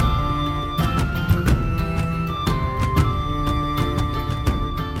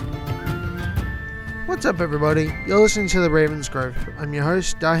What's up, everybody? You're listening to The Ravens Grove. I'm your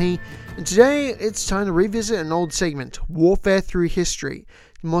host, Dahi, and today it's time to revisit an old segment, Warfare Through History.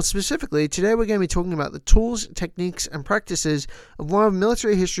 More specifically, today we're going to be talking about the tools, techniques, and practices of one of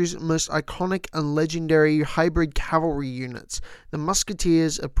military history's most iconic and legendary hybrid cavalry units, the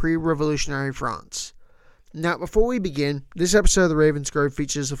Musketeers of pre-revolutionary France. Now, before we begin, this episode of The Ravens Grove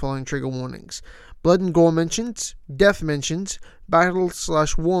features the following trigger warnings: blood and gore mentions, death mentions,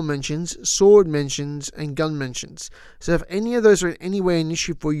 battle/war mentions, sword mentions, and gun mentions. So if any of those are in any way an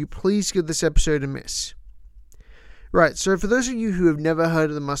issue for you, please give this episode a miss. Right, so for those of you who have never heard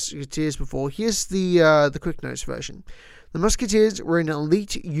of the Musketeers before, here's the quick notes version. The Musketeers were an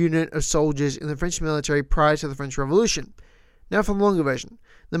elite unit of soldiers in the French military prior to the French Revolution. Now for the longer version.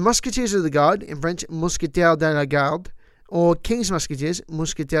 The Musketeers of the Guard, in French Musketeers de la Garde, or King's Musketeers,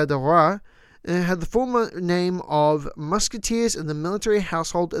 Musketeers de Roi, had the former name of Musketeers of the Military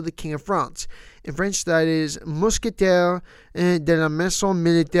Household of the King of France. In French, that is Musketeers de la Maison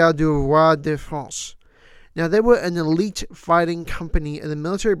Militaire du Roi de France. Now, they were an elite fighting company of the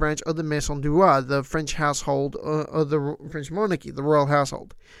military branch of the Maison du Roi, the French household of the French monarchy, the royal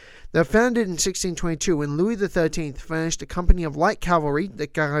household. They were founded in 1622 when Louis XIII furnished a company of light cavalry, the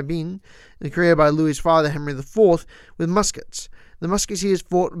carabine, created by Louis's father, Henry IV, with muskets. The Musketeers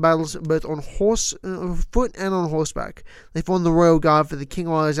fought battles both on foot and on horseback. They formed the Royal Guard for the king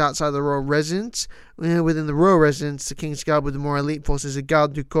while he was outside the royal residence. Within the royal residence, the King's Guard with the more elite forces, the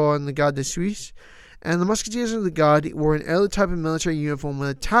Garde du Corps and the Garde de Suisse. And the Musketeers of the Guard wore an early type of military uniform with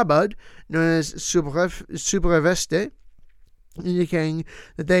a tabard, known as soubreveste, indicating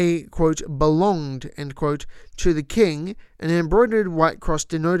that they, quote, belonged, end quote, to the king, and an embroidered white cross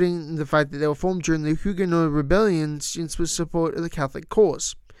denoting the fact that they were formed during the Huguenot rebellion since with support of the Catholic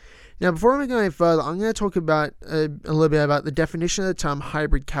cause. Now, before we go any further, I'm going to talk about a little bit about the definition of the term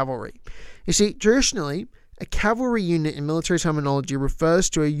hybrid cavalry. You see, traditionally, a cavalry unit in military terminology refers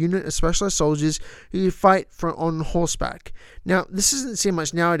to a unit of specialized soldiers who fight on horseback. Now, this isn't seen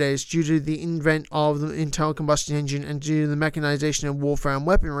much nowadays due to the invent of the internal combustion engine and due to the mechanization of warfare and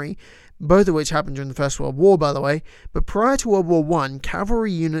weaponry, both of which happened during the First World War, by the way. But prior to World War I,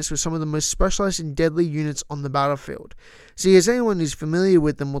 cavalry units were some of the most specialized and deadly units on the battlefield. See, as anyone who's familiar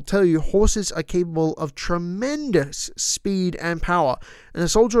with them will tell you, horses are capable of tremendous speed and power, and a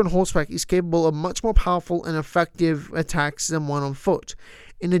soldier on horseback is capable of much more powerful and effective attacks than one on foot.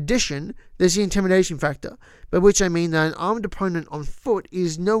 In addition, there's the intimidation factor, by which I mean that an armed opponent on foot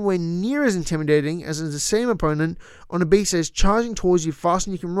is nowhere near as intimidating as the same opponent on a beast that is charging towards you faster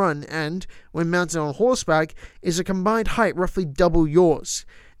than you can run and, when mounted on horseback, is a combined height roughly double yours.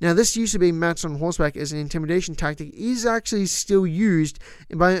 Now, this use of being mounted on horseback as an intimidation tactic is actually still used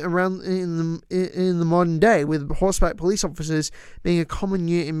in the modern day, with horseback police officers being a common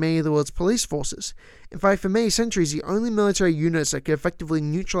unit in many of the world's police forces. In fact, for many centuries, the only military units that could effectively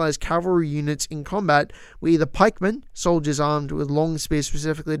neutralize cavalry units in combat were either pikemen, soldiers armed with long spears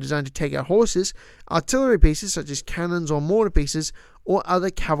specifically designed to take out horses, artillery pieces such as cannons or mortar pieces, or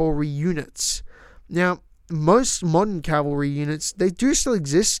other cavalry units. Now, most modern cavalry units, they do still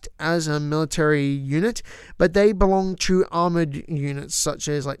exist as a military unit, but they belong to armored units such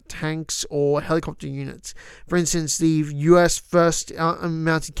as like tanks or helicopter units. For instance, the US 1st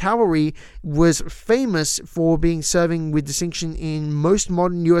Mounted Cavalry was famous for serving with distinction in most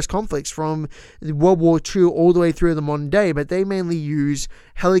modern US conflicts from World War II all the way through the modern day, but they mainly use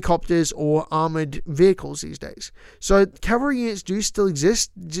helicopters or armored vehicles these days. So cavalry units do still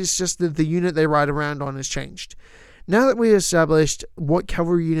exist, just that the unit they ride around on has changed. Now that we've established what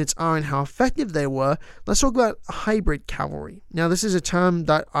cavalry units are and how effective they were, let's talk about hybrid cavalry. Now, this is a term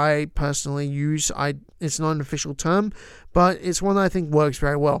that I personally use. It's not an official term, but it's one that I think works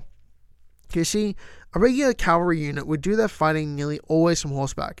very well. You see, a regular cavalry unit would do their fighting nearly always from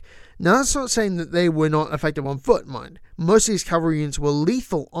horseback. Now, that's not saying that they were not effective on foot, mind. Most of these cavalry units were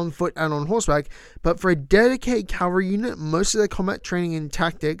lethal on foot and on horseback, but for a dedicated cavalry unit, most of their combat training and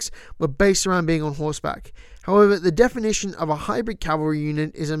tactics were based around being on horseback. However, the definition of a hybrid cavalry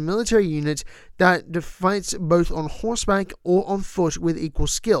unit is a military unit that fights both on horseback or on foot with equal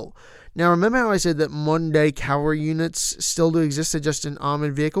skill. Now, remember how I said that modern-day cavalry units still do exist, they're just in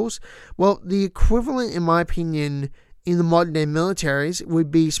armored vehicles? Well, the equivalent, in my opinion, in the modern-day militaries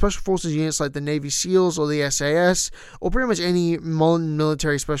would be special forces units like the Navy SEALs or the SAS, or pretty much any modern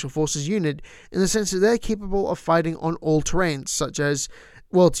military special forces unit, in the sense that they're capable of fighting on all terrains, such as,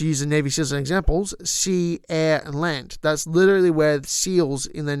 well, to use the Navy SEALs as examples, sea, air, and land. That's literally where the SEALs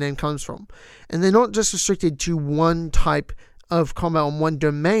in their name comes from. And they're not just restricted to one type of combat on one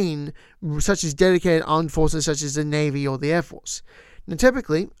domain, such as dedicated armed forces such as the Navy or the Air Force. Now,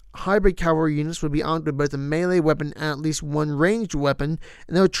 typically, hybrid cavalry units would be armed with both a melee weapon and at least one ranged weapon,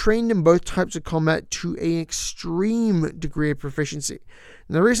 and they were trained in both types of combat to an extreme degree of proficiency.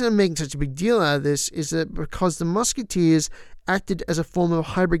 And the reason I'm making such a big deal out of this is that because the Musketeers acted as a form of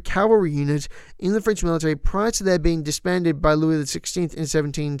hybrid cavalry unit in the French military prior to their being disbanded by Louis XVI in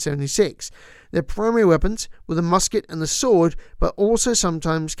 1776. Their primary weapons were the musket and the sword, but also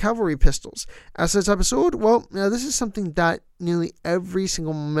sometimes cavalry pistols. As a type of sword, well, now this is something that nearly every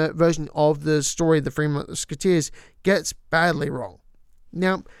single version of the story of the Three Musketeers gets badly wrong.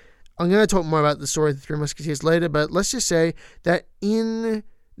 Now, I'm going to talk more about the story of the Three Musketeers later, but let's just say that in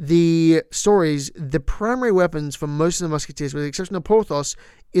the stories, the primary weapons for most of the Musketeers, with the exception of Porthos,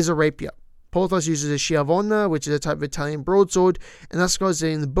 is a rapier. Porthos uses a schiavona, which is a type of Italian broadsword, and that's because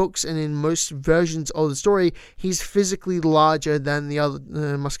in the books and in most versions of the story, he's physically larger than the other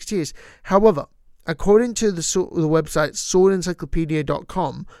Musketeers. However, according to the website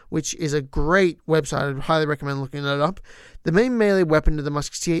swordencyclopedia.com, which is a great website, I'd highly recommend looking it up, the main melee weapon of the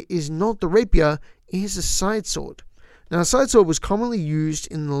Musketeer is not the rapier, it is a side sword. Now, a side sword was commonly used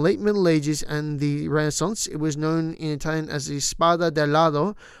in the late Middle Ages and the Renaissance. It was known in Italian as the espada de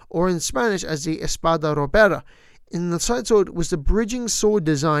lado, or in Spanish as the espada ropera. And the side sword was the bridging sword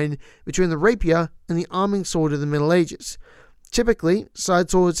design between the rapier and the arming sword of the Middle Ages. Typically, side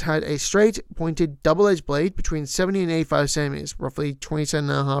swords had a straight, pointed, double-edged blade between 70 and 85 centimeters, roughly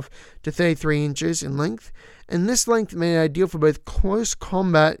 27.5 to 33 inches in length, and this length made it ideal for both close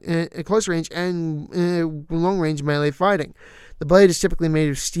range and long-range melee fighting. The blade is typically made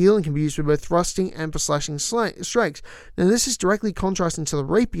of steel and can be used for both thrusting and for slashing strikes. Now, this is directly contrasting to the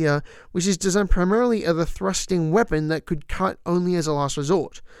rapier, which is designed primarily as a thrusting weapon that could cut only as a last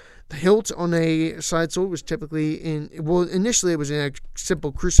resort. The hilt on a side sword was typically initially it was in a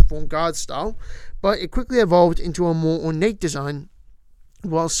simple cruciform guard style, but it quickly evolved into a more ornate design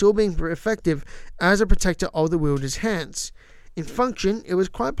while still being effective as a protector of the wielder's hands. In function, it was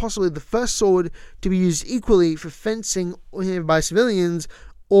quite possibly the first sword to be used equally for fencing by civilians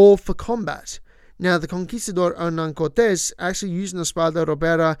or for combat. Now, the conquistador Hernán Cortés actually used an espada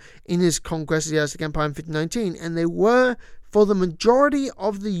ropera in his conquest of the Aztec Empire in 1519, and they were, for the majority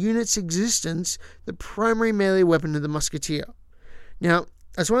of the unit's existence, the primary melee weapon of the musketeer. Now,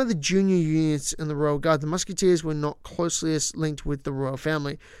 as one of the junior units in the Royal Guard, the Musketeers were not closely linked with the royal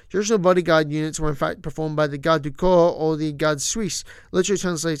family. Traditional bodyguard units were in fact performed by the Garde du Corps or the Garde Suisse, literally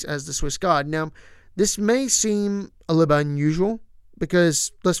translates as the Swiss Guard. Now, this may seem a little bit unusual,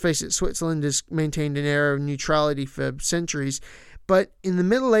 because, let's face it, Switzerland has maintained an era of neutrality for centuries. But in the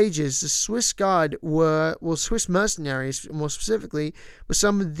Middle Ages, the Swiss Guard Swiss mercenaries, more specifically, were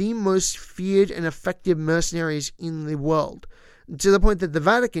some of the most feared and effective mercenaries in the world. To the point that the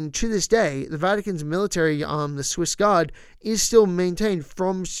Vatican, to this day, the Vatican's military arm, the Swiss Guard, is still maintained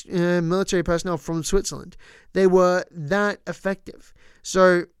from military personnel from Switzerland. They were that effective.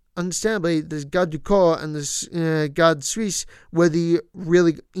 So, understandably, the Garde du Corps and the Garde Suisse were the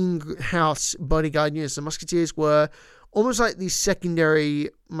really in-house bodyguard units. The Musketeers were almost like the secondary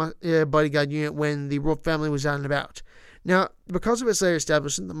bodyguard unit when the royal family was out and about. Now, because of its later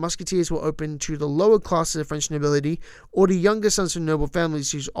establishment, the Musketeers were open to the lower classes of French nobility or to younger sons from noble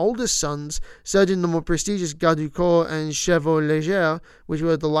families whose oldest sons served in the more prestigious Garde du Corps and Chevaux Légers, which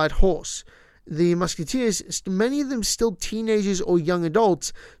were the light horse. The Musketeers, many of them still teenagers or young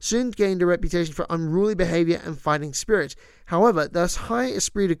adults, soon gained a reputation for unruly behavior and fighting spirit. However, this high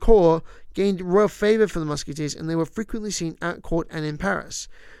esprit de corps gained royal favor for the Musketeers, and they were frequently seen at court and in Paris.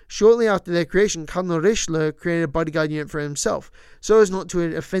 Shortly after their creation, Cardinal Richelieu created a bodyguard unit for himself. So as not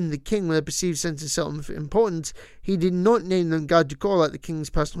to offend the king with a perceived sense of self-importance, he did not name them Garde du Corps like the king's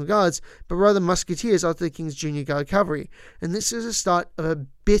personal guards, but rather Musketeers after the king's junior guard cavalry. And this is the start of a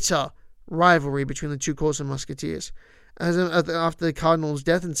bitter rivalry between the two corps of Musketeers. After the cardinal's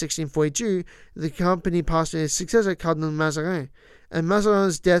death in 1642, the company passed to his successor, Cardinal Mazarin. And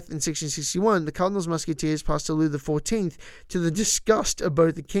Mazarin's death in 1661, the Cardinal's Musketeers passed to Louis XIV, to the disgust of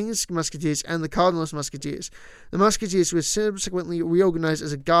both the King's Musketeers and the Cardinal's Musketeers. The Musketeers were subsequently reorganized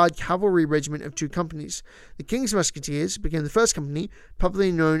as a guard cavalry regiment of two companies. The King's Musketeers became the first company,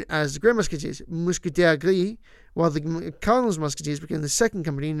 popularly known as the Grey Musketeers, Musketeers Gris, while the Cardinal's Musketeers became the second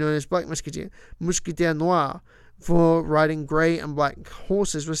company, known as Black Musketeers, Musketeers Noirs. for riding grey and black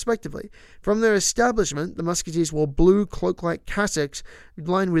horses, respectively. From their establishment, the Musketeers wore blue cloak-like cassocks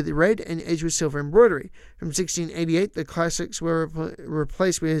lined with red and edged with silver embroidery. From 1688, the cassocks were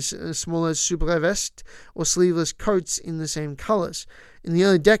replaced with smaller soubreveste or sleeveless coats in the same colours. In the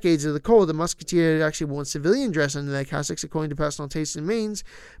early decades of the Corps, the Musketeers actually wore civilian dress under their cassocks according to personal taste and means,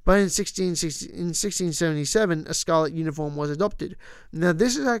 but in 1677, a scarlet uniform was adopted. Now,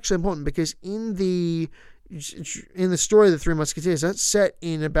 this is actually important because in the story of the Three Musketeers, that's set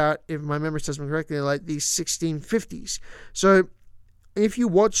in about, if my memory serves me correctly, like the 1650s. So, if you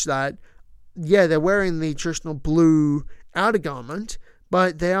watch that, yeah, they're wearing the traditional blue outer garment,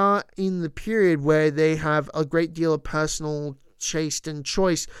 but they are in the period where they have a great deal of personal taste and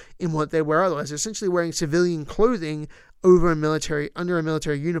choice in what they wear otherwise. They're essentially wearing civilian clothing under a military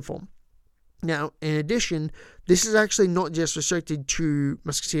uniform. Now, in addition, this is actually not just restricted to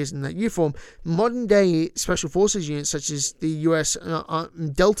Musketeers in that uniform. Modern-day Special Forces units, such as the U.S.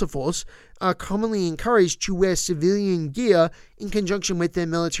 Delta Force, are commonly encouraged to wear civilian gear in conjunction with their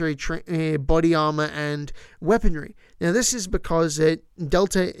military body armor and weaponry. Now, this is because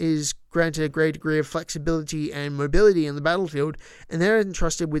Delta is granted a great degree of flexibility and mobility in the battlefield, and they're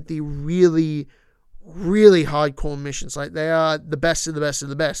entrusted with the really hardcore missions. Like, they are the best of the best of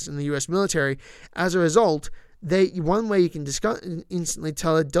the best in the US military. As a result, one way you can instantly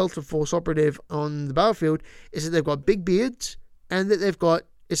tell a Delta Force operative on the battlefield is that they've got big beards and that they've got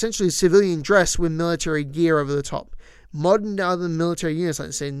essentially civilian dress with military gear over the top. Modern other military units,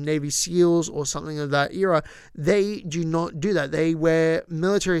 like say Navy SEALs or something of that era, they do not do that. They wear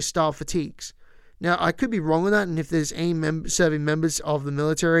military style fatigues. Now, I could be wrong on that, and if there's any serving members of the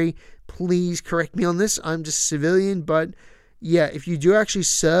military, please correct me on this. I'm just a civilian, but yeah, if you do actually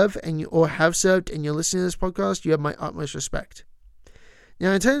serve or have served and you're listening to this podcast, you have my utmost respect.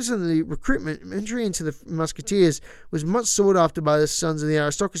 Now, in terms of the recruitment, entry into the Musketeers was much sought after by the sons of the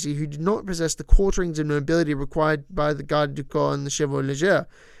aristocracy who did not possess the quarterings of nobility required by the Garde du Corps and the Chevaux Légers.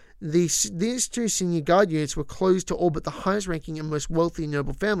 These two senior guard units were closed to all but the highest ranking and most wealthy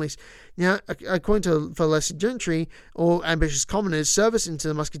noble families. Now, according for lesser gentry or ambitious commoners, service into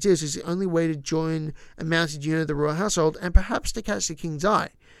the Musketeers was the only way to join a mounted unit of the royal household and perhaps to catch the king's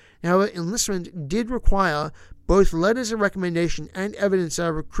eye. However, enlistment did require both letters of recommendation and evidence that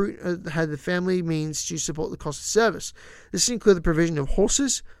a recruit had the family means to support the cost of service. This included the provision of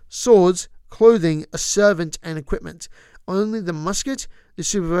horses, swords, clothing, a servant, and equipment. Only the musket, the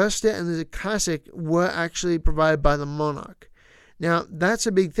soubreveste, and the cassock were actually provided by the monarch. Now, that's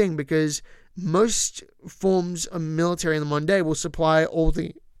a big thing because most forms of military in the modern day will supply all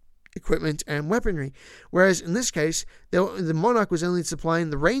the equipment and weaponry, whereas in this case, the monarch was only supplying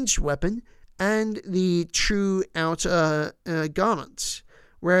the ranged weapon and the true outer garments.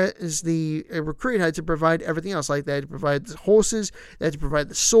 Whereas the recruit had to provide everything else, like they had to provide the horses, they had to provide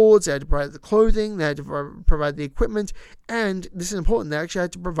the swords, they had to provide the clothing, they had to provide the equipment, and this is important, they actually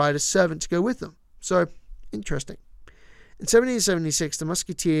had to provide a servant to go with them. So, interesting. In 1776, the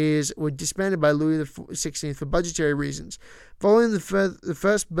Musketeers were disbanded by Louis XVI for budgetary reasons. Following the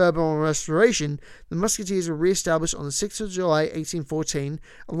First Bourbon Restoration, the Musketeers were re-established on the 6th of July, 1814,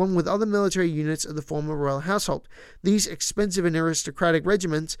 along with other military units of the former royal household. These expensive and aristocratic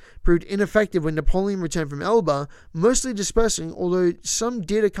regiments proved ineffective when Napoleon returned from Elba, mostly dispersing, although some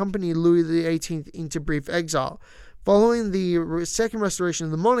did accompany Louis XVIII into brief exile. Following the second restoration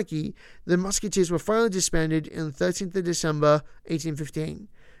of the monarchy, the Musketeers were finally disbanded on the 13th of December, 1815.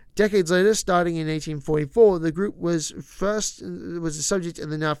 Decades later, starting in 1844, the group was the subject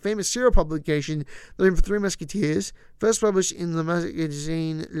of the now famous serial publication, The Three Musketeers, first published in the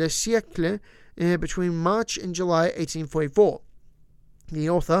magazine Le Siècle between March and July 1844. The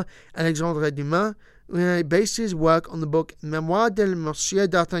author, Alexandre Dumas, based his work on the book Mémoires de Monsieur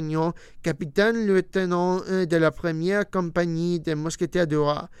d'Artagnan, capitaine-lieutenant de la première compagnie des Mousquetaires du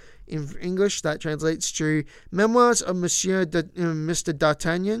Roi. In English, that translates to Memoirs of Mr.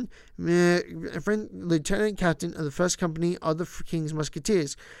 D'Artagnan, Lieutenant Captain of the First Company of the King's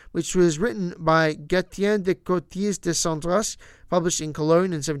Musketeers, which was written by Gatien de Courtiers de Sandras, published in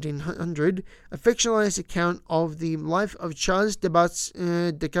Cologne in 1700, a fictionalized account of the life of Charles de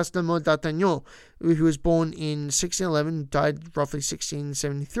Castelmont d'Artagnan, who was born in 1611, died roughly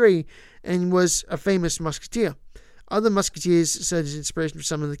 1673, and was a famous musketeer. Other musketeers served as inspiration for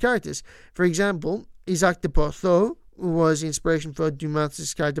some of the characters. For example, Isaac de Porthos was the inspiration for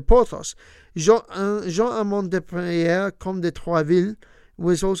Dumas' character Porthos. Jean-Amand de Prière, Comte de Troisville,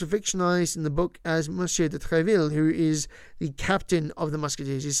 was also fictionalized in the book as Monsieur de Tréville, who is the captain of the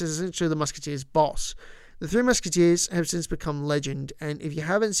Musketeers. He's essentially the Musketeers' boss. The Three Musketeers have since become legend, and if you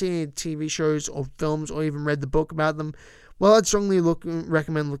haven't seen any TV shows or films or even read the book about them, well, I'd strongly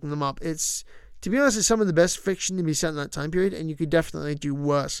recommend looking them up. To be honest, it's some of the best fiction to be set in that time period, and you could definitely do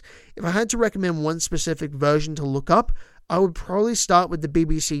worse. If I had to recommend one specific version to look up, I would probably start with the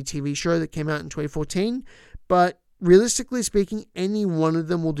BBC TV show that came out in 2014, but realistically speaking, any one of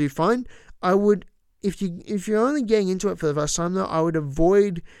them will do fine. I would, if you're only getting into it for the first time though, I would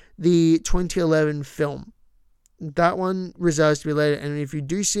avoid the 2011 film. That one reserves to be later, and if you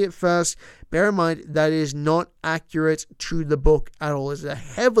do see it first, bear in mind that is not accurate to the book at all. It's a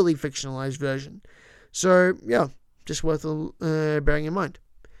heavily fictionalized version. So, yeah, just worth bearing in mind.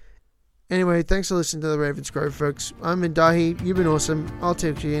 Anyway, thanks for listening to the Ravensgrove, folks. I'm Dahi. You've been awesome. I'll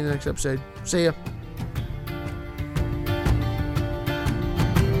talk to you in the next episode. See ya.